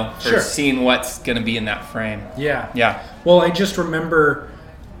 for seeing what's going to be in that frame. Yeah. Yeah. Well, I just remember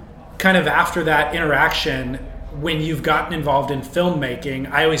kind of after that interaction, when you've gotten involved in filmmaking,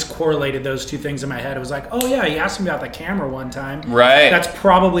 I always correlated those two things in my head. It was like, oh yeah, he asked me about the camera one time. Right. That's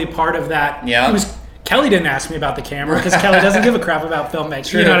probably part of that. Yeah. Kelly didn't ask me about the camera because Kelly doesn't give a crap about filmmaking.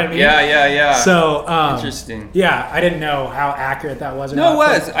 True. You know what I mean? Yeah. So interesting. Yeah, I didn't know how accurate that was. No, it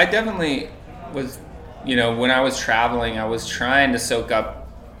was. I definitely was. When I was traveling, I was trying to soak up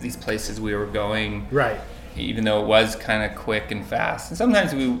these places we were going. Right. Even though it was kind of quick and fast. And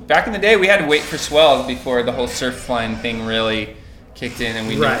sometimes back in the day, we had to wait for swells before the whole surf flying thing really kicked in, and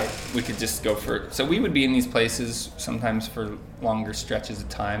we knew we could just go for it. So we would be in these places sometimes for longer stretches of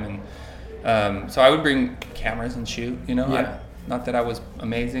time, and so I would bring cameras and shoot. Not that I was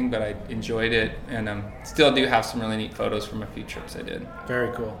amazing, but I enjoyed it, and still do have some really neat photos from a few trips I did.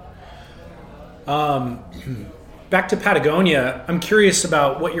 Very cool. Back to Patagonia, I'm curious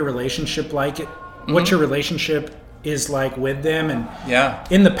about what your relationship what your relationship is like with them. And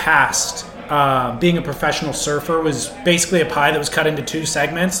in the past, being a professional surfer was basically a pie that was cut into two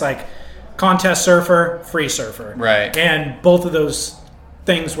segments, like contest surfer, free surfer. Right. And both of those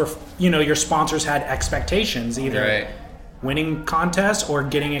things were, your sponsors had expectations, either winning contests or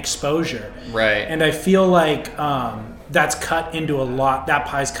getting exposure. Right. And I feel like that pie's cut into a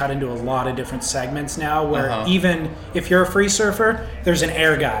lot of different segments now, where even if you're a free surfer, there's an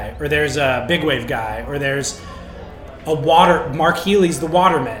air guy, or there's a big wave guy, or there's Mark Healy's the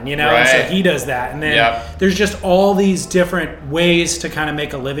waterman, and so he does that. And then there's just all these different ways to kind of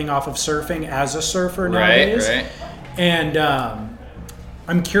make a living off of surfing as a surfer nowadays. Right. And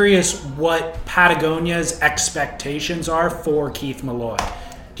I'm curious what Patagonia's expectations are for Keith Malloy.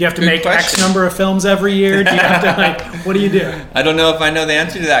 Do you have to make X number of films every year? Do you have to what do you do? I don't know if I know the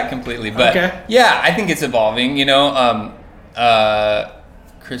answer to that completely, but I think it's evolving.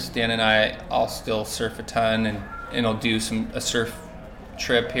 Chris, Dan, and I all still surf a ton, and I'll do a surf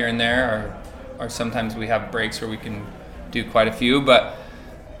trip here and there, or sometimes we have breaks where we can do quite a few. But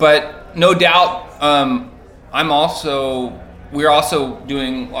no doubt, we're also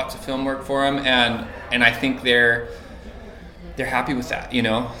doing lots of film work for them, and I think they're happy with that.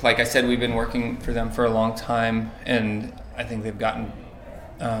 Like I said, we've been working for them for a long time, and I think they've gotten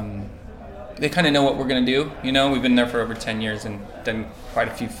they kind of know what we're going to do. We've been there for over 10 years and done quite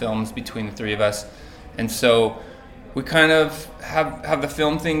a few films between the three of us, and so we kind of have the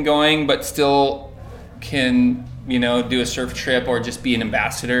film thing going, but still can do a surf trip or just be an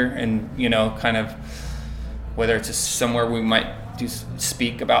ambassador, and kind of whether it's somewhere we might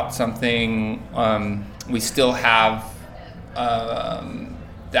speak about something, we still have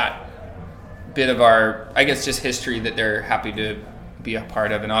that bit of our, I guess, just history that they're happy to be a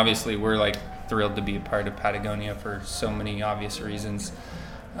part of. And obviously we're like thrilled to be a part of Patagonia for so many obvious reasons.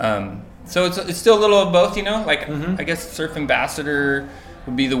 So it's still a little of both, I guess surf ambassador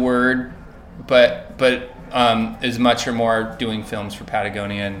would be the word, but is much or more doing films for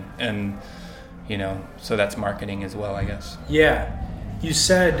Patagonia, and so that's marketing as well, I guess. Yeah. You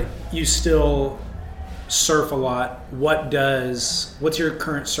said you still surf a lot. What's your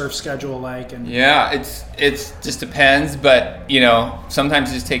current surf schedule like? And it's just depends, but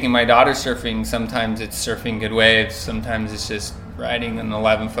sometimes it's taking my daughter surfing, sometimes it's surfing good waves, sometimes it's just riding an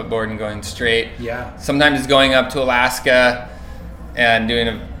 11-foot board and going straight. Sometimes it's going up to Alaska and doing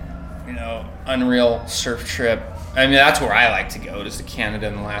a unreal surf trip. I mean, that's where I like to go, just to Canada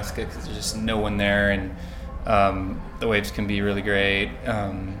and Alaska, because there's just no one there, and the waves can be really great.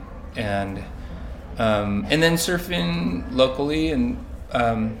 And then surfing locally, and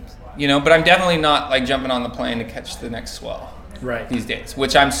but I'm definitely not like jumping on the plane to catch the next swell these days,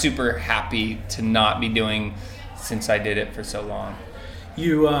 which I'm super happy to not be doing since I did it for so long.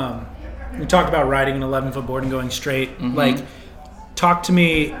 You talked about riding an 11-foot board and going straight. Mm-hmm. Like, talk to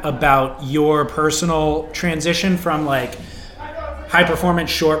me about your personal transition from like high performance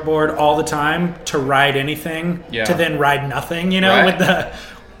shortboard all the time to ride anything to then ride nothing, with the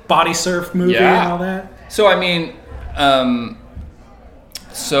body surf movie and all that. So, I mean,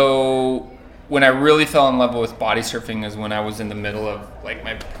 so when I really fell in love with body surfing is when I was in the middle of like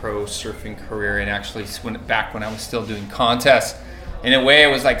my pro surfing career, and actually back when I was still doing contests. In a way, it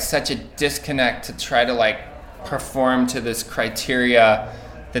was like such a disconnect to try to like perform to this criteria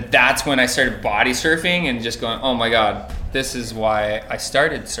that's when I started body surfing and just going, oh my God, this is why I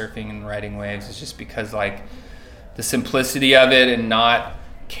started surfing and riding waves. It's just because like the simplicity of it and not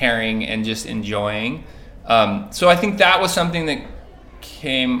caring and just enjoying. So I think that was something that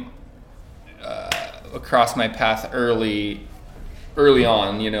came across my path early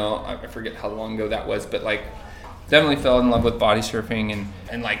on, I forget how long ago that was, but like definitely fell in love with body surfing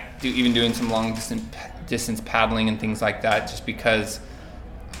and like even doing some long distance paddling and things like that, just because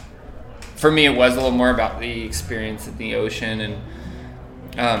for me it was a little more about the experience of the ocean.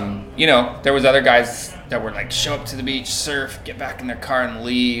 And there was other guys that were like show up to the beach, surf, get back in their car and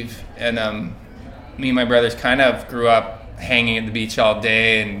leave. And me and my brothers kind of grew up hanging at the beach all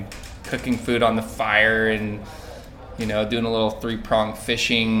day and cooking food on the fire and doing a little 3-prong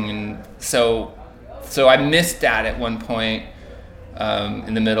fishing. And so I missed that at one point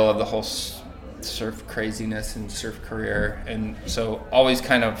in the middle of the whole surf craziness and surf career. And so always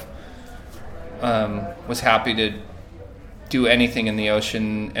kind of was happy to do anything in the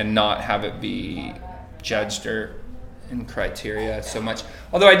ocean and not have it be judged or in criteria so much.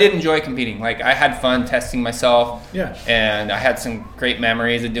 Although I did enjoy competing. Like I had fun testing myself. Yeah. And I had some great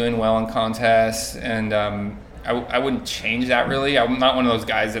memories of doing well in contests. And I wouldn't change that really. I'm not one of those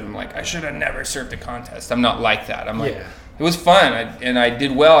guys that I'm like, I should have never surfed a contest. I'm not like that. I'm like, it was fun and I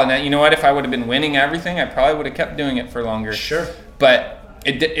did well. And you know what? If I would have been winning everything, I probably would have kept doing it for longer. Sure. But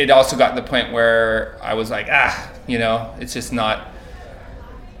it also got to the point where I was like, it's just not.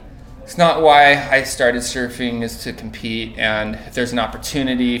 It's not why I started surfing is to compete. And if there's an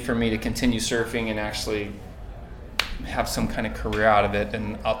opportunity for me to continue surfing and actually have some kind of career out of it,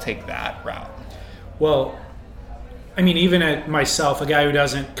 then I'll take that route. Well, I mean, even at myself, a guy who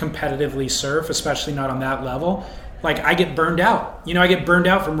doesn't competitively surf, especially not on that level, like I get burned out. I get burned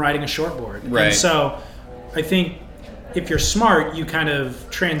out from riding a shortboard. Right. And so I think if you're smart, you kind of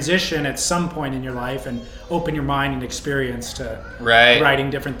transition at some point in your life and open your mind and experience to riding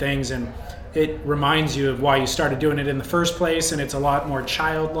different things. And it reminds you of why you started doing it in the first place. And it's a lot more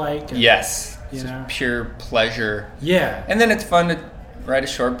childlike. And, yes. It's pure pleasure. Yeah. And then it's fun to ride a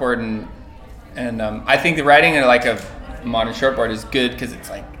shortboard. And I think the riding like a modern shortboard is good because it's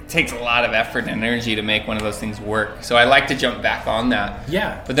like, it takes a lot of effort and energy to make one of those things work. So I like to jump back on that.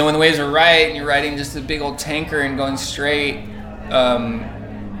 Yeah. But then when the waves are right and you're riding just a big old tanker and going straight,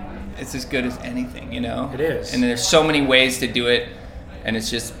 it's as good as anything, It is. And there's so many ways to do it, and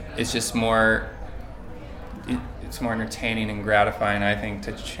it's just more. It's more entertaining and gratifying, I think,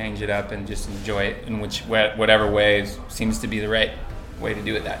 to change it up and just enjoy it in whatever way seems to be the right way to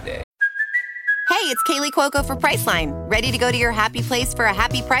do it that day. Hey, it's Kaylee Cuoco for Priceline. Ready to go to your happy place for a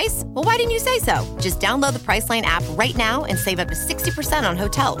happy price? Well, why didn't you say so? Just download the Priceline app right now and save up to 60% on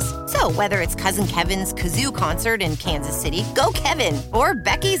hotels. So whether it's Cousin Kevin's Kazoo Concert in Kansas City, go Kevin, or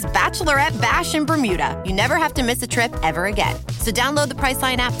Becky's Bachelorette Bash in Bermuda, you never have to miss a trip ever again. So download the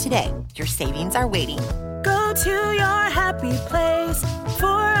Priceline app today. Your savings are waiting. Go to your happy place for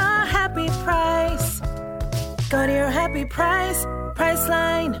a happy price. Go to your happy price,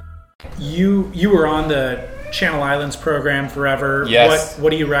 Priceline. You were on the Channel Islands program forever. Yes. What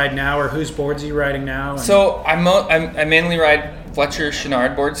do you ride now, or whose boards are you riding now? So I mainly ride Fletcher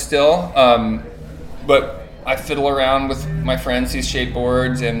Chenard boards still, but I fiddle around with my friends who shape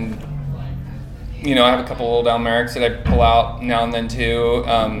boards, and I have a couple old Almerics that I pull out now and then too.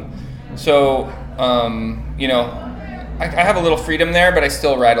 I have a little freedom there, but I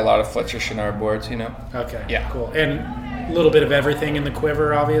still ride a lot of Fletcher Chenard boards. Okay. Yeah. Cool. And a little bit of everything in the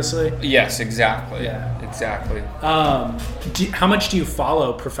quiver, obviously. Yes, exactly. Yeah. Exactly. How much do you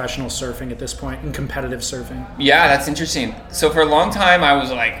follow professional surfing at this point and competitive surfing? Yeah, that's interesting. So for a long time, I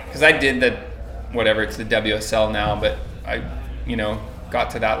was like, because I did it's the WSL now, but I, got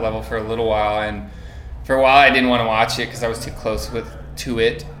to that level for a little while, and for a while I didn't want to watch it because I was too close to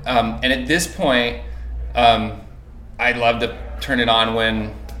it. And at this point, I'd love to turn it on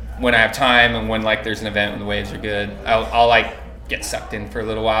when I have time and when there's an event when the waves are good. I'll get sucked in for a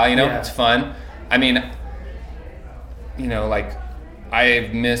little while, it's fun. I mean, like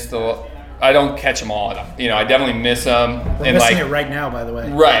I don't catch them all. I dedefinitely miss them. We're missing it right now, by the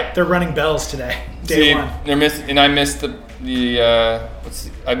way. Right. They're running bells today. Day one. They're missing, and I missed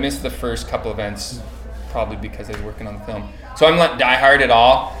I missed the first couple events probably because I was working on the film. So I'm not diehard at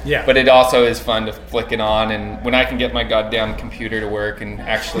all. Yeah. But it also is fun to flick it on, and when I can get my goddamn computer to work and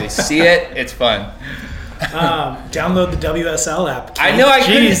actually see it, it's fun. Download the WSL app. I know I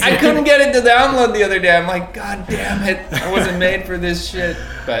couldn't get it to download the other day. I'm like, God damn it! I wasn't made for this shit.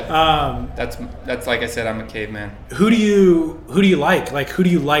 But that's like I said, I'm a caveman. Who do you like? Like, who do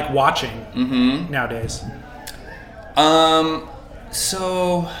you like watching nowadays?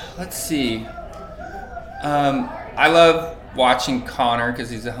 So let's see. I love watching Connor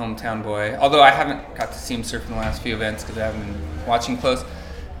because he's a hometown boy. Although I haven't got to see him surf in the last few events because I haven't been watching close.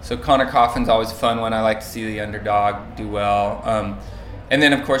 So Connor Coffin's always a fun one. I like to see the underdog do well. And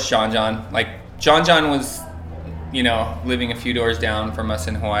then, of course, John. Like, John was, living a few doors down from us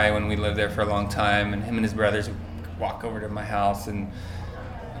in Hawaii when we lived there for a long time. And him and his brothers would walk over to my house and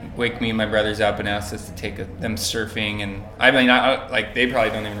wake me and my brothers up and ask us to take them surfing. And I mean, they probably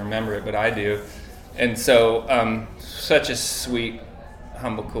don't even remember it, but I do. And so, such a sweet,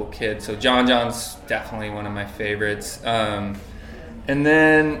 humble, cool kid. So John's definitely one of my favorites. And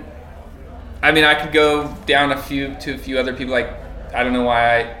then, I mean, I could go down to a few other people. Like, I don't know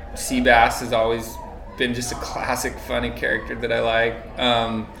why Seabass has always been just a classic, funny character that I like.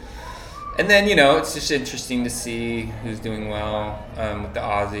 And then, it's just interesting to see who's doing well with the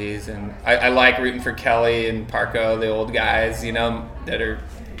Aussies. And I like rooting for Kelly and Parko, the old guys, that are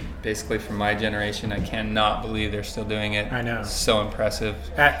basically from my generation. I cannot believe they're still doing it. I know. It's so impressive.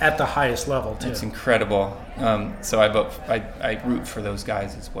 At the highest level, too. It's incredible. So I root for those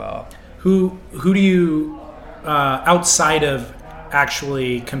guys as well. Who do you, outside of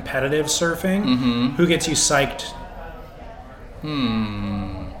actually competitive surfing, who gets you psyched?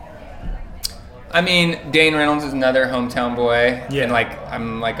 I mean, Dane Reynolds is another hometown boy. Yeah. And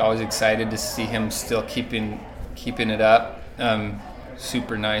I'm always excited to see him still keeping it up.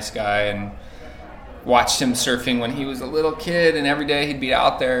 Super nice guy, and watched him surfing when he was a little kid, and every day he'd be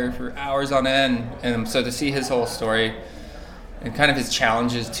out there for hours on end. And so to see his whole story and kind of his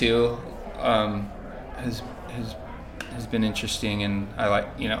challenges too has been interesting, and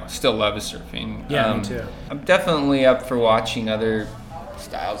I still love his surfing. Yeah, me too. I'm definitely up for watching other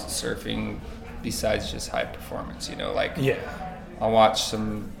styles of surfing besides just high performance. I'll watch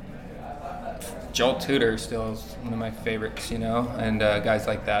some. Joel Tudor still is one of my favorites, and guys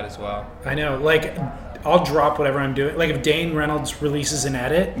like that as well. I know. Like, I'll drop whatever I'm doing. Like, if Dane Reynolds releases an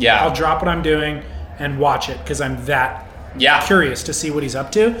edit, I'll drop what I'm doing and watch it because I'm that curious to see what he's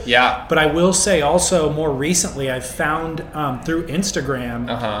up to. Yeah. But I will say also, more recently, I've found through Instagram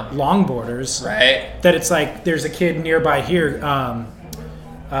longboarders that it's like there's a kid nearby here,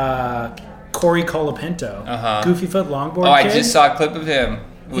 Corey Colapinto, Goofy Foot longboard kid. I just saw a clip of him.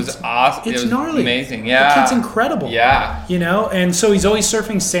 It was awesome. It's it was gnarly. Amazing. Yeah. The kid's incredible. Yeah. And so he's always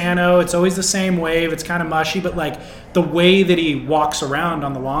surfing Sano. It's always the same wave. It's kind of mushy, but like the way that he walks around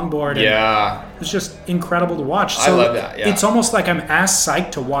on the longboard. It's just incredible to watch. So I love that. Yeah. It's almost like I'm as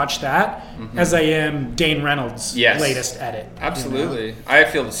psyched to watch that as I am Dane Reynolds' latest edit. Absolutely. I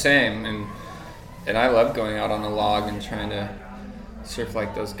feel the same. And I love going out on a log and trying to surf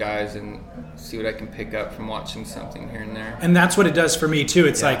like those guys and see what I can pick up from watching something here and there. And that's what it does for me too.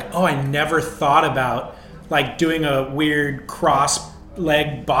 It's like, I never thought about like doing a weird cross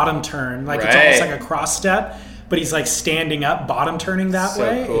leg bottom turn. Like it's almost like a cross step, but he's like standing up, bottom turning that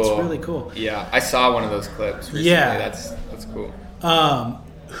way. Cool. It's really cool. Yeah, I saw one of those clips recently. Yeah. That's cool.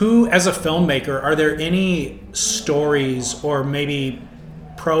 Who, as a filmmaker, are there any stories or maybe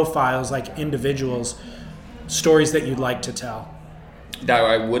profiles, like individuals, stories that you'd like to tell? That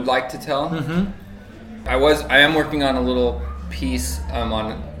I would like to tell. I am working on a little piece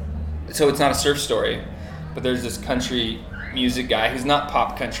so it's not a surf story, but there's this country music guy who's not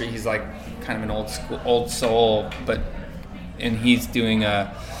pop country. He's like kind of an old soul, and he's doing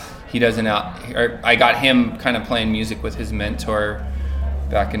I got him kind of playing music with his mentor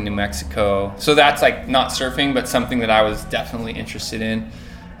back in New Mexico. So that's like not surfing, but something that I was definitely interested in.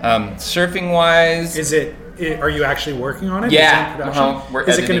 Surfing wise, are you actually working on it? Yeah.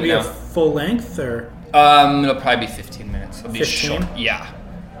 Is it going to be a full length or? It'll probably be 15 minutes. It'll be 15? short. Yeah.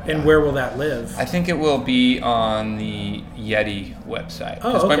 And where will that live? I think it will be on the Yeti website.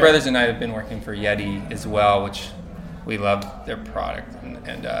 Because my brothers and I have been working for Yeti as well, which we love their product and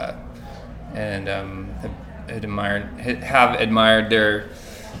have admired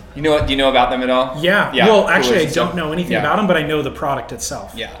You know what? Do you know about them at all? Yeah. Well, actually, I don't know anything about them, but I know the product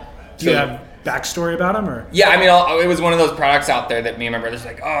itself. Yeah. Do you have backstory about them, or? Yeah, I mean, it was one of those products out there that me and my brother's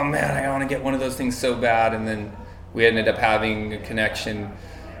like, oh man, I want to get one of those things so bad, and then we ended up having a connection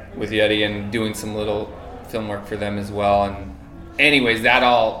with Yeti and doing some little film work for them as well. And anyways, I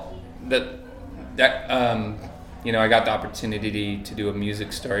got the opportunity to do a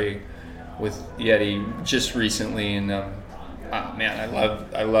music story with Yeti just recently, and I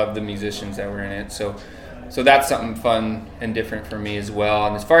love the musicians that were in it. So that's something fun and different for me as well.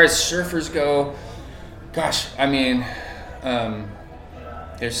 And as far as surfers go, gosh, I mean,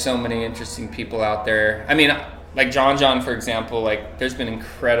 there's so many interesting people out there. I mean, like John, for example, like there's been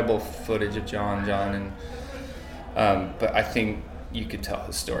incredible footage of John, and but I think you could tell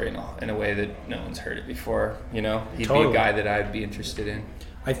his story in a way that no one's heard it before. You know, he'd be a guy that I'd be interested in.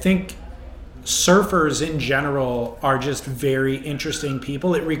 I think surfers in general are just very interesting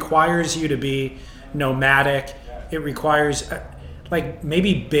people. It requires you to be nomadic. It requires like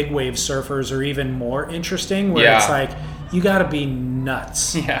maybe big wave surfers are even more interesting, where it's like you got to be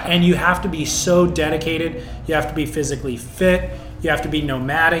nuts, and you have to be so dedicated. You have to be physically fit. You have to be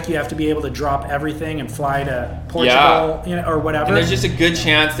nomadic. You have to be able to drop everything and fly to Portugal, or whatever. And there's just a good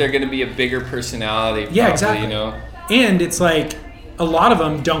chance they're going to be a bigger personality. Probably, exactly. You know, and it's like a lot of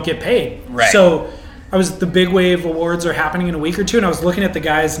them don't get paid. Right. So the Big Wave Awards are happening in a week or two, and I was looking at the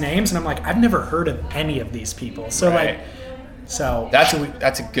guys' names, and I'm like, I've never heard of any of these people. So that's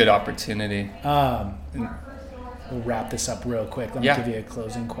a good opportunity. We'll wrap this up real quick. Let me give you a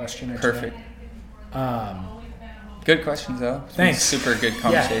closing question or two. Perfect. Good questions, though. Thanks. Super good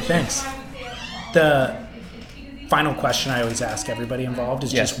conversation. Yeah, thanks. The final question I always ask everybody involved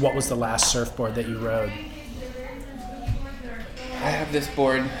is just, what was the last surfboard that you rode? I have this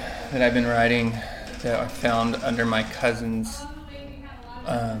board that I've been riding that I found under my cousin's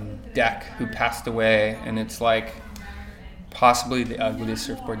deck, who passed away, and it's like possibly the ugliest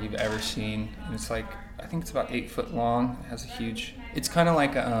surfboard you've ever seen. And it's like, I think it's about 8 foot long. It has a huge, it's kind of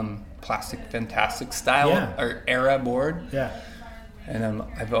like a plastic fantastic style or era board. Yeah. And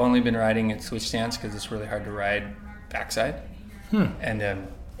I've only been riding it switch stance because it's really hard to ride backside. And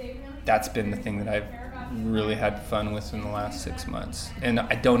that's been the thing that I've really had fun with in the last 6 months. And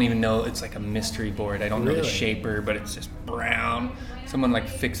I don't even know, it's like a mystery board. I don't know the shaper, but it's just brown. Someone like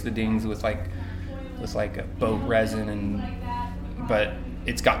fixed the dings with like a boat resin, but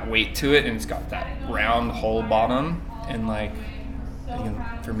it's got weight to it, and it's got that round hole bottom, and like,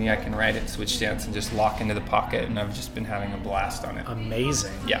 for me, I can ride it switch stance and just lock into the pocket, and I've just been having a blast on it.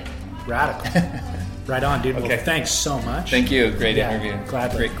 Amazing. Yeah. Radical. Right on, dude. Okay. Well, thanks so much. Thank you. Great interview.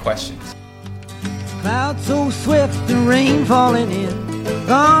 Gladly. Great questions. Clouds so swift and rain falling in.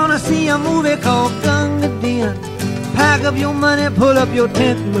 Gonna see a movie called Gunga Din. Pack up your money, pull up your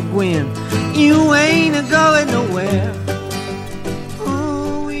tent, McGuinn. You ain't going nowhere.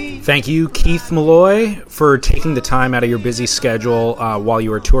 Thank you, Keith Malloy, for taking the time out of your busy schedule while you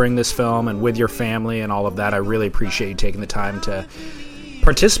were touring this film and with your family and all of that. I really appreciate you taking the time to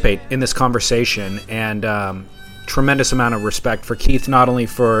participate in this conversation, and tremendous amount of respect for Keith, not only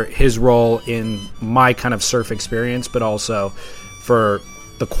for his role in my kind of surf experience, but also for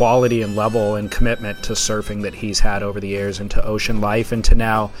the quality and level and commitment to surfing that he's had over the years, and to ocean life, and to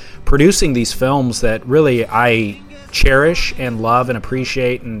now producing these films that really I cherish and love and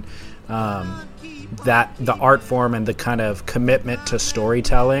appreciate, and that the art form and the kind of commitment to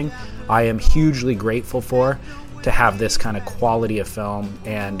storytelling I am hugely grateful for, to have this kind of quality of film.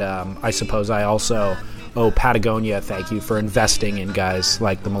 And I suppose I also owe Patagonia a thank you for investing in guys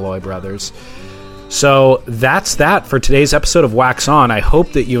like the Malloy brothers. So that's that for today's episode of Wax On. I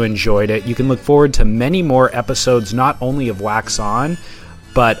hope that you enjoyed it. You can look forward to many more episodes, not only of Wax On,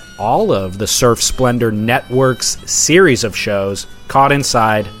 but all of the Surf Splendor Network's series of shows, Caught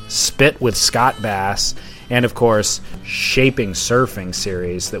Inside, Spit with Scott Bass, and of course, Shaping Surfing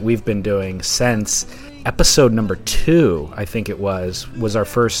series that we've been doing since episode number 2, I think it was our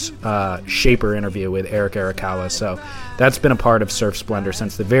first Shaper interview with Eric Arakawa. So that's been a part of Surf Splendor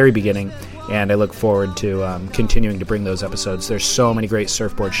since the very beginning, and I look forward to continuing to bring those episodes. There's so many great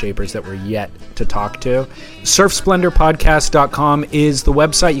surfboard shapers that we're yet to talk to. SurfSplendorPodcast.com is the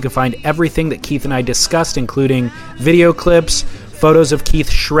website. You can find everything that Keith and I discussed, including video clips, photos of Keith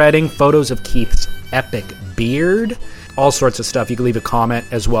shredding, photos of Keith's epic beard, all sorts of stuff. You can leave a comment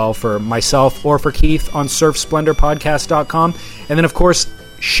as well for myself or for Keith on SurfSplendorPodcast.com. And then, of course,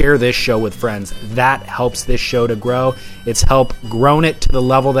 share this show with friends. That helps this show to grow. It's helped grown it to the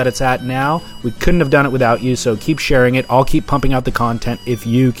level that it's at now. We couldn't have done it without you, so keep sharing it. I'll keep pumping out the content if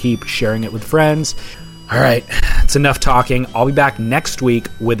you keep sharing it with friends. All right, That's enough talking. I'll be back next week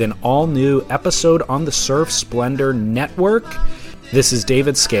with an all-new episode on the Surf Splendor Network. This is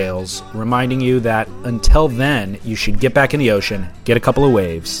David Scales, reminding you that until then, you should get back in the ocean, get a couple of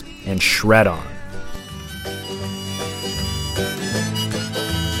waves, and shred on.